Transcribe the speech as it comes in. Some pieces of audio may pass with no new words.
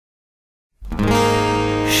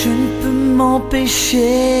Je ne peux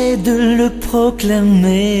m'empêcher de le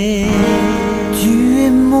proclamer. Tu es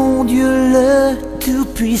mon Dieu le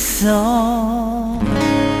Tout-Puissant.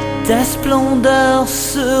 Ta splendeur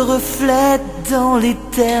se reflète dans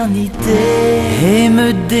l'éternité et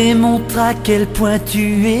me démontre à quel point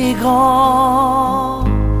tu es grand.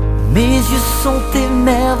 Mes yeux sont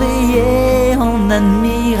émerveillés en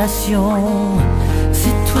admiration.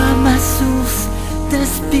 C'est toi ma source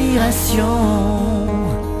d'inspiration.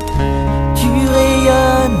 Tu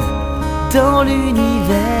rayonnes dans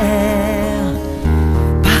l'univers.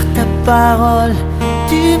 Par ta parole,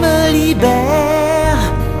 tu me libères.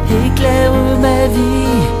 Éclaire ma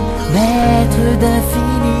vie, maître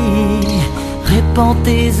d'infini. Répands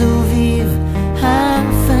tes eaux vives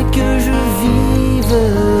afin que je vive.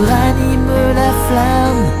 Ranime la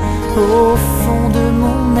flamme au fond de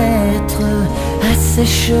mon être.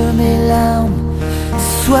 Assèche mes larmes,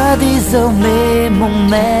 sois désormais mon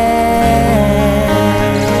maître.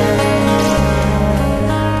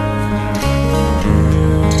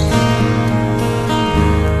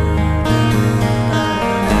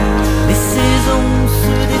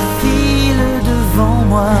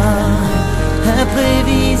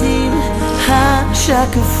 Imprévisible à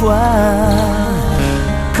chaque fois.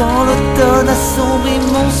 Quand l'automne assombrit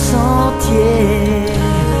mon sentier,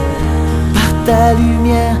 par ta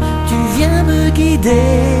lumière tu viens me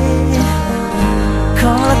guider.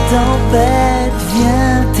 Quand la tempête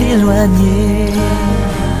vient t'éloigner,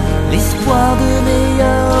 l'espoir de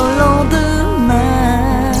meilleurs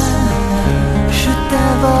lendemains, je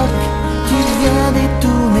t'invoque, tu viens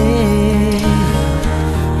détourner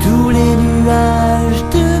tous les nuages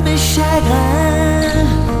de mes chagrins.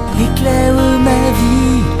 Éclaire ma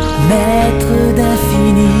vie, maître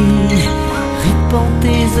d'infini. Répands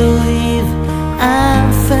tes eaux vives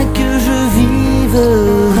afin que je vive.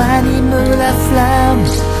 Ranime la flamme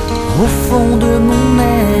au fond de mon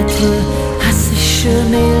être. Assèche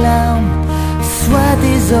mes larmes, sois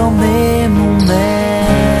désormais mon maître.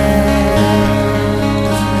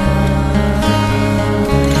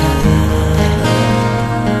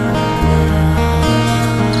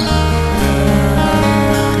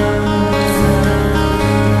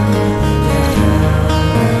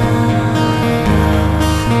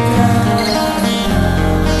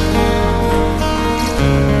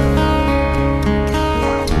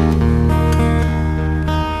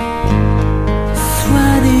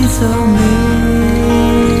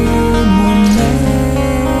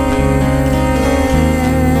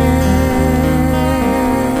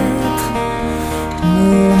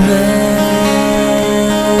 Mon